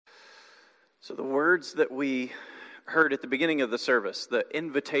So the words that we heard at the beginning of the service, the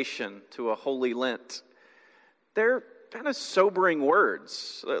invitation to a holy Lent, they're kind of sobering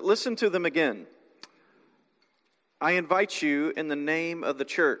words. Listen to them again. I invite you in the name of the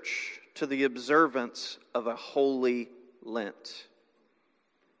church to the observance of a holy Lent.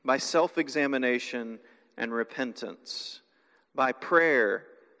 By self-examination and repentance, by prayer,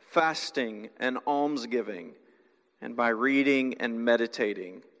 fasting, and almsgiving, and by reading and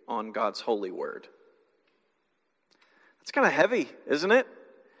meditating on God's holy word. That's kind of heavy, isn't it?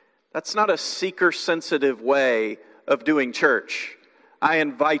 That's not a seeker-sensitive way of doing church. I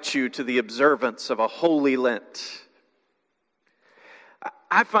invite you to the observance of a holy Lent.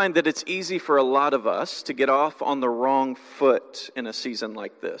 I find that it's easy for a lot of us to get off on the wrong foot in a season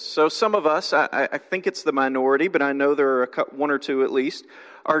like this. So some of us, I think it's the minority, but I know there are one or two at least,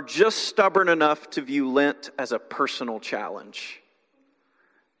 are just stubborn enough to view Lent as a personal challenge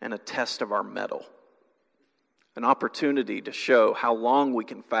and a test of our mettle. An opportunity to show how long we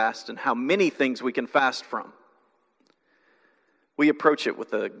can fast and how many things we can fast from. We approach it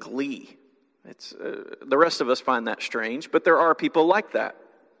with a glee. The rest of us find that strange, but there are people like that.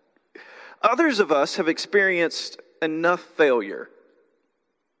 Others of us have experienced enough failure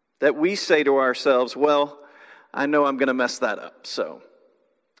that we say to ourselves, well, I know I'm going to mess that up, so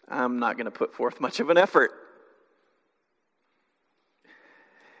I'm not going to put forth much of an effort.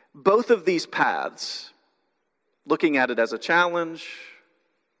 Both of these paths, looking at it as a challenge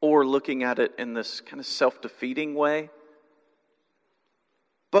or looking at it in this kind of self-defeating way,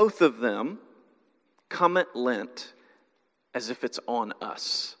 both of them come at Lent as if it's on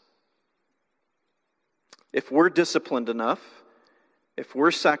us. If we're disciplined enough, if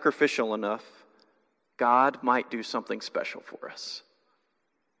we're sacrificial enough, God might do something special for us.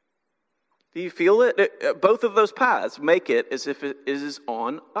 Do you feel it? Both of those paths make it as if it is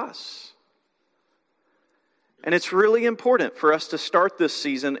on us. And it's really important for us to start this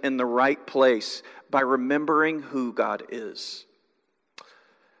season in the right place by remembering who God is.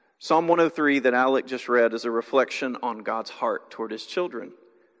 Psalm 103 that Alec just read is a reflection on God's heart toward his children.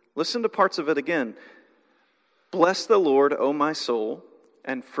 Listen to parts of it again. Bless the Lord, O my soul,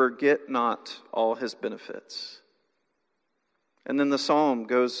 and forget not all his benefits. And then the psalm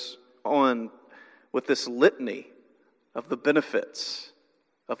goes on with this litany of the benefits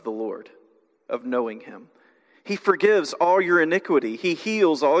of the Lord, of knowing him. He forgives all your iniquity. He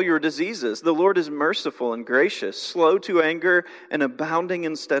heals all your diseases. The Lord is merciful and gracious, slow to anger and abounding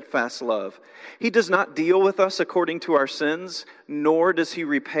in steadfast love. He does not deal with us according to our sins, nor does he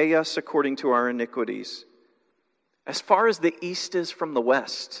repay us according to our iniquities. As far as the east is from the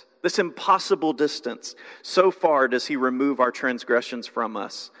west, this impossible distance, so far does he remove our transgressions from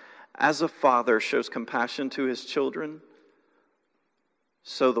us. As a father shows compassion to his children,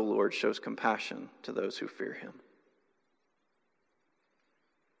 so the Lord shows compassion to those who fear him.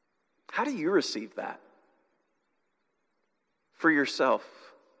 How do you receive that for yourself?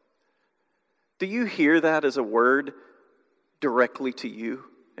 Do you hear that as a word directly to you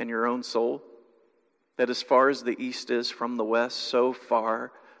and your own soul? That as far as the east is from the west, so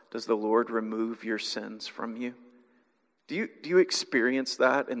far does the Lord remove your sins from you? Do you experience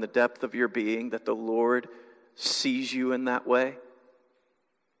that in the depth of your being, that the Lord sees you in that way?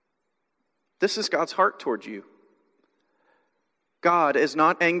 This is God's heart toward you. God is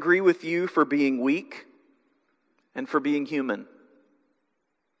not angry with you for being weak and for being human.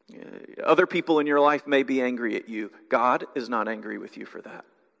 Other people in your life may be angry at you. God is not angry with you for that.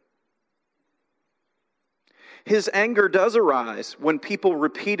 His anger does arise when people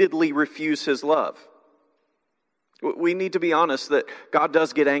repeatedly refuse his love. We need to be honest that God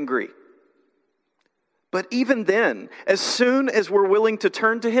does get angry. But even then, as soon as we're willing to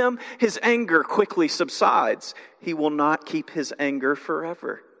turn to him, his anger quickly subsides. He will not keep his anger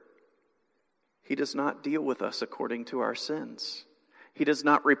forever. He does not deal with us according to our sins. He does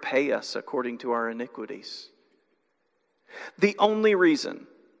not repay us according to our iniquities. The only reason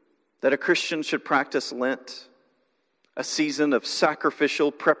that a Christian should practice Lent, a season of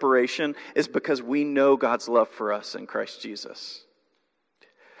sacrificial preparation, is because we know God's love for us in Christ Jesus.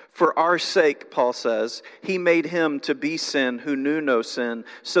 For our sake, Paul says, he made him to be sin who knew no sin,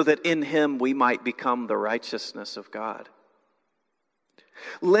 so that in him we might become the righteousness of God.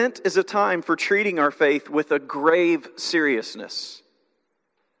 Lent is a time for treating our faith with a grave seriousness,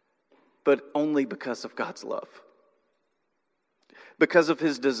 but only because of God's love. Because of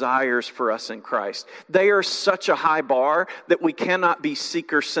his desires for us in Christ. They are such a high bar that we cannot be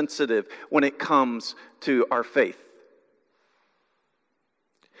seeker sensitive when it comes to our faith.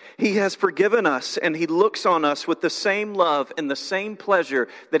 He has forgiven us, and He looks on us with the same love and the same pleasure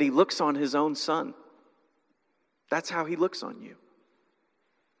that He looks on His own Son. That's how He looks on you.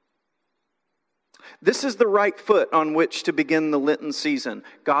 This is the right foot on which to begin the Lenten season.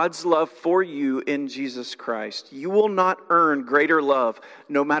 God's love for you in Jesus Christ. You will not earn greater love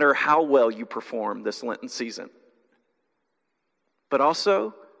no matter how well you perform this Lenten season. But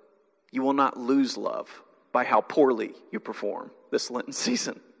also, you will not lose love by how poorly you perform this Lenten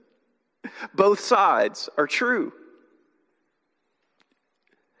season. Both sides are true.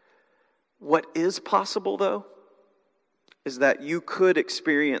 What is possible, though, is that you could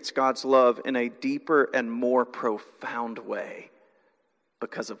experience God's love in a deeper and more profound way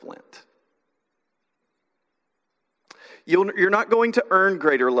because of Lent. You're not going to earn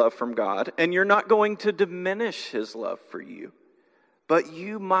greater love from God, and you're not going to diminish His love for you. But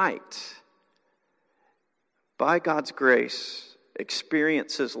you might, by God's grace,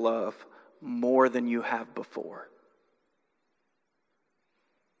 experience His love more than you have before.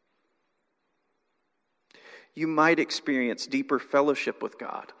 You might experience deeper fellowship with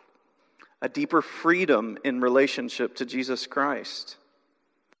God, a deeper freedom in relationship to Jesus Christ,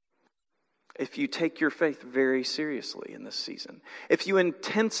 if you take your faith very seriously in this season. If you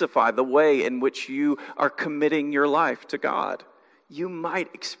intensify the way in which you are committing your life to God, you might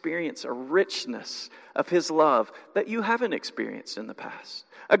experience a richness of His love that you haven't experienced in the past.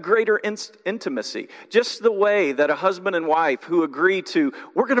 A greater intimacy. Just the way that a husband and wife who agree to,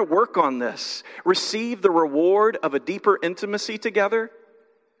 we're going to work on this, receive the reward of a deeper intimacy together,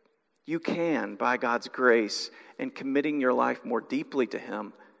 you can, by God's grace and committing your life more deeply to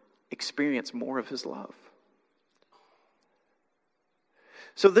Him, experience more of His love.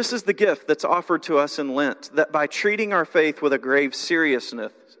 So this is the gift that's offered to us in Lent, that by treating our faith with a grave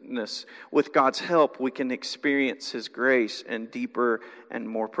seriousness, with God's help, we can experience His grace in deeper and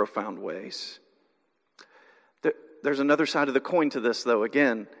more profound ways. There's another side of the coin to this, though.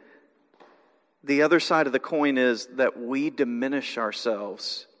 Again, the other side of the coin is that we diminish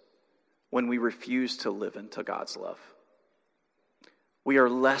ourselves when we refuse to live into God's love. We are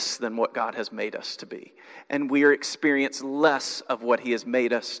less than what God has made us to be. And we experience less of what He has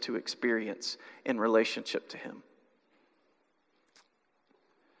made us to experience in relationship to Him.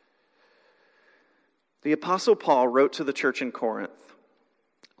 The Apostle Paul wrote to the church in Corinth,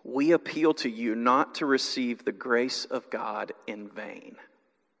 "We appeal to you not to receive the grace of God in vain."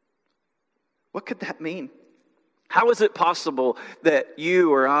 What could that mean? How is it possible that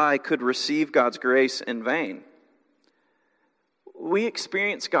you or I could receive God's grace in vain? We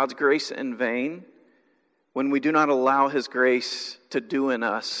experience God's grace in vain when we do not allow His grace to do in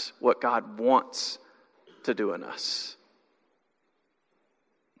us what God wants to do in us.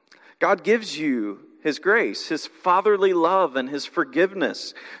 God gives you His grace, His fatherly love, and His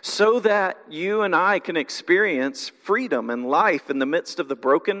forgiveness so that you and I can experience freedom and life in the midst of the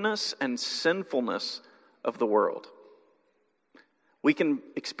brokenness and sinfulness of the world. We can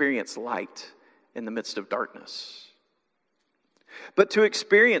experience light in the midst of darkness. But to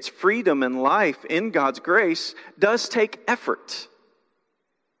experience freedom and life in God's grace does take effort.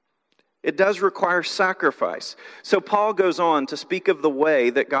 It does require sacrifice. So Paul goes on to speak of the way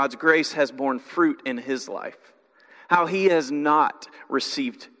that God's grace has borne fruit in his life. How he has not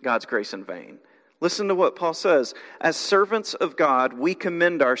received God's grace in vain. Listen to what Paul says. As servants of God, we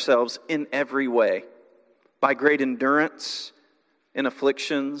commend ourselves in every way, by great endurance in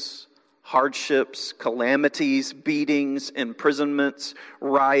afflictions, hardships, calamities, beatings, imprisonments,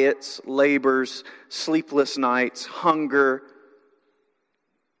 riots, labors, sleepless nights, hunger.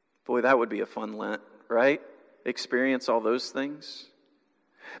 Boy, that would be a fun Lent, right? Experience all those things.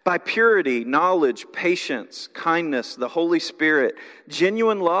 By purity, knowledge, patience, kindness, the Holy Spirit,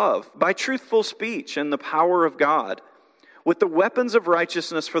 genuine love, by truthful speech and the power of God, with the weapons of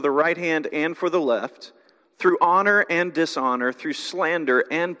righteousness for the right hand and for the left, through honor and dishonor, through slander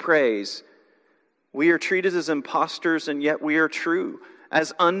and praise. We are treated as impostors, and yet we are true.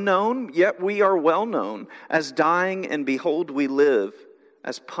 As unknown, yet we are well known. As dying, and behold, we live.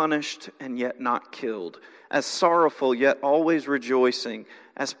 As punished, and yet not killed. As sorrowful, yet always rejoicing.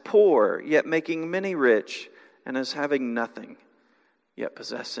 As poor, yet making many rich. And as having nothing, yet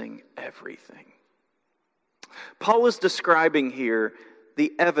possessing everything. Paul is describing here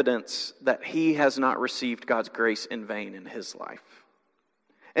the evidence that he has not received God's grace in vain in his life.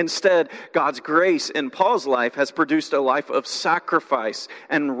 Instead, God's grace in Paul's life has produced a life of sacrifice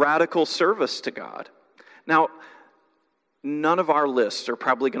and radical service to God. Now, none of our lists are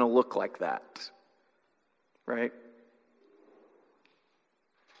probably going to look like that, right?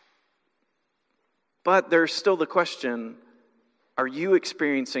 But there's still the question, Are you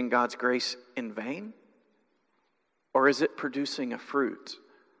experiencing God's grace in vain? Or is it producing a fruit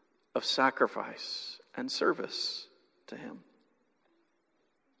of sacrifice and service to Him?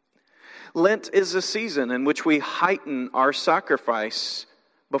 Lent is a season in which we heighten our sacrifice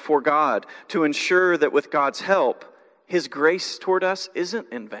before God to ensure that with God's help, His grace toward us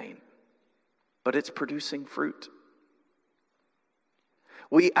isn't in vain, but it's producing fruit.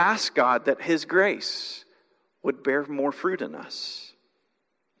 We ask God that His grace would bear more fruit in us.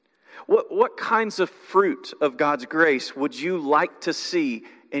 What kinds of fruit of God's grace would you like to see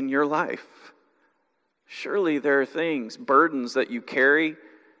in your life? Surely there are things, burdens that you carry,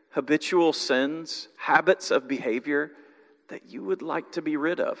 habitual sins, habits of behavior that you would like to be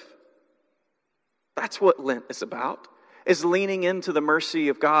rid of. That's what Lent is about, is leaning into the mercy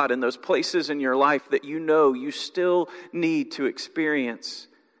of God in those places in your life that you know you still need to experience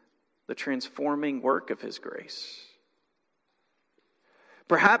the transforming work of His grace.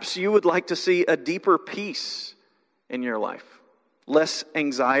 Perhaps you would like to see a deeper peace in your life, less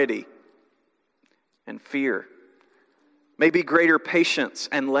anxiety and fear, maybe greater patience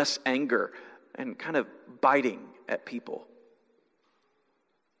and less anger and kind of biting at people.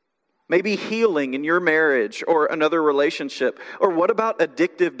 Maybe healing in your marriage or another relationship. Or what about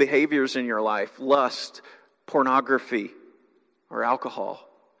addictive behaviors in your life? Lust, pornography, or alcohol?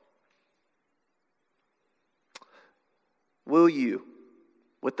 Will you,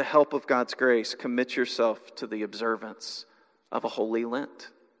 with the help of God's grace, commit yourself to the observance of a holy Lent?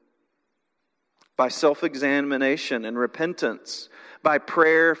 By self-examination and repentance, by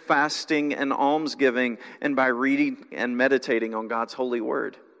prayer, fasting, and almsgiving, and by reading and meditating on God's holy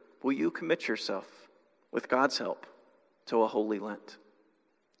word. Will you commit yourself, with God's help, to a holy Lent?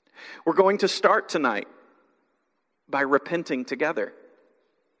 We're going to start tonight by repenting together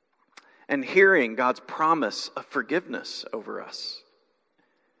and hearing God's promise of forgiveness over us.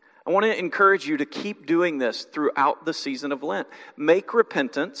 I want to encourage you to keep doing this throughout the season of Lent. Make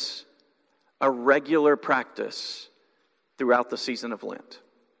repentance a regular practice throughout the season of Lent.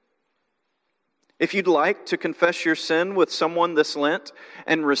 If you'd like to confess your sin with someone this Lent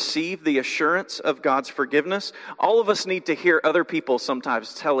and receive the assurance of God's forgiveness, all of us need to hear other people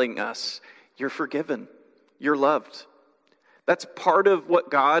sometimes telling us, you're forgiven, you're loved. That's part of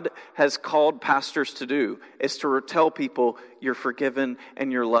what God has called pastors to do, is to tell people you're forgiven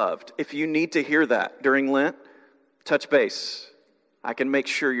and you're loved. If you need to hear that during Lent, touch base. I can make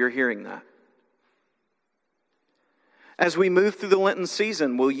sure you're hearing that. As we move through the Lenten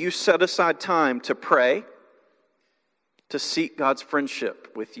season, will you set aside time to pray, to seek God's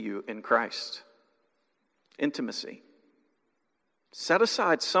friendship with you in Christ? Intimacy. Set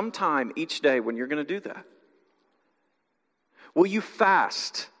aside some time each day when you're going to do that. Will you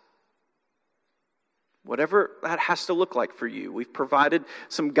fast? Whatever that has to look like for you. We've provided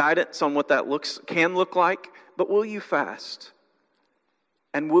some guidance on what that can look like, but will you fast?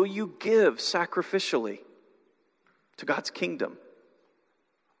 And will you give sacrificially to God's kingdom?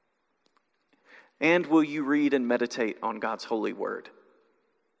 And will you read and meditate on God's holy word?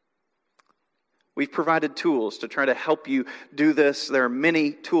 We've provided tools to try to help you do this. There are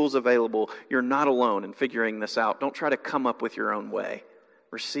many tools available. You're not alone in figuring this out. Don't try to come up with your own way.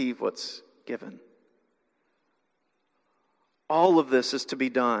 Receive what's given. All of this is to be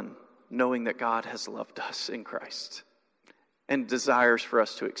done knowing that God has loved us in Christ and desires for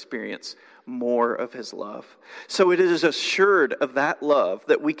us to experience more of His love. So it is assured of that love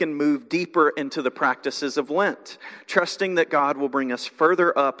that we can move deeper into the practices of Lent, trusting that God will bring us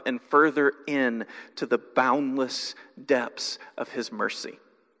further up and further in to the boundless depths of His mercy.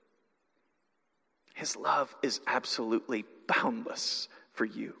 His love is absolutely boundless for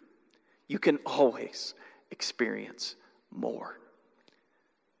you. You can always experience more.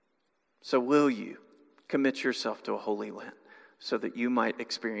 So will you commit yourself to a holy Lent, so that you might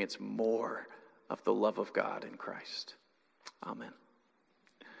experience more of the love of God in Christ? Amen.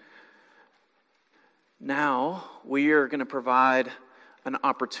 Now, we are going to provide an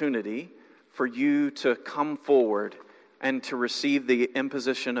opportunity for you to come forward and to receive the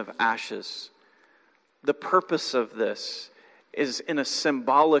imposition of ashes. The purpose of this is in a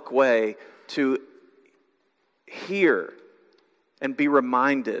symbolic way to hear and be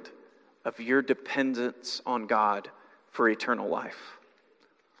reminded of your dependence on God for eternal life.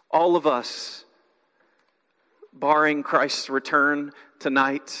 All of us, barring Christ's return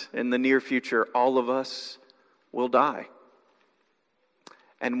tonight in the near future, all of us will die.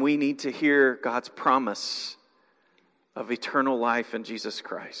 And we need to hear God's promise of eternal life in Jesus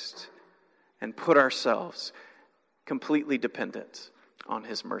Christ and put ourselves completely dependent on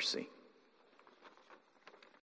His mercy.